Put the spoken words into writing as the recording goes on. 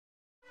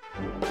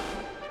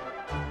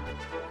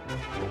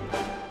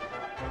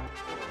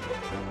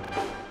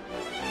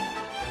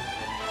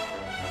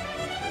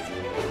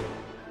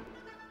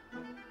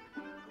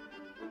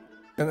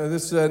And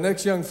this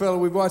next young fellow,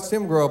 we've watched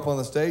him grow up on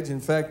the stage.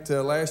 In fact,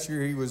 last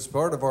year he was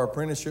part of our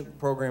apprenticeship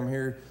program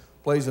here.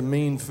 Plays a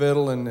mean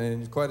fiddle and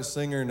he's quite a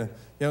singer and a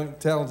young,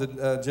 talented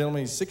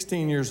gentleman. He's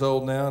 16 years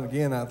old now. And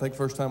again, I think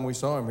first time we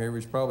saw him here, he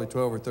was probably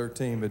 12 or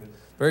 13. But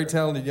very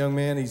talented young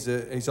man.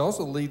 He's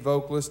also lead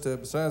vocalist.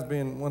 Besides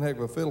being one heck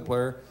of a fiddle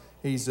player,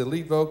 he's a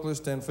lead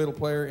vocalist and fiddle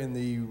player in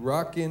the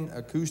Rockin'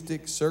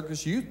 Acoustic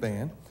Circus Youth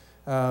Band.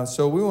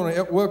 So we want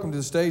to welcome to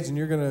the stage, and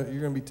you're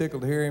gonna be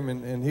tickled to hear him,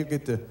 and he'll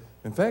get to.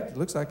 In fact, it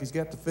looks like he's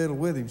got the fiddle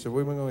with him. So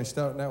we're going to be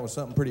starting out with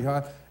something pretty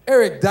hot.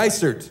 Eric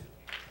Dysart.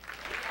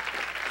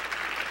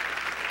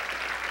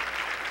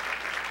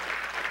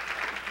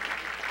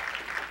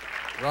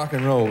 Rock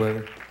and roll,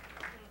 baby.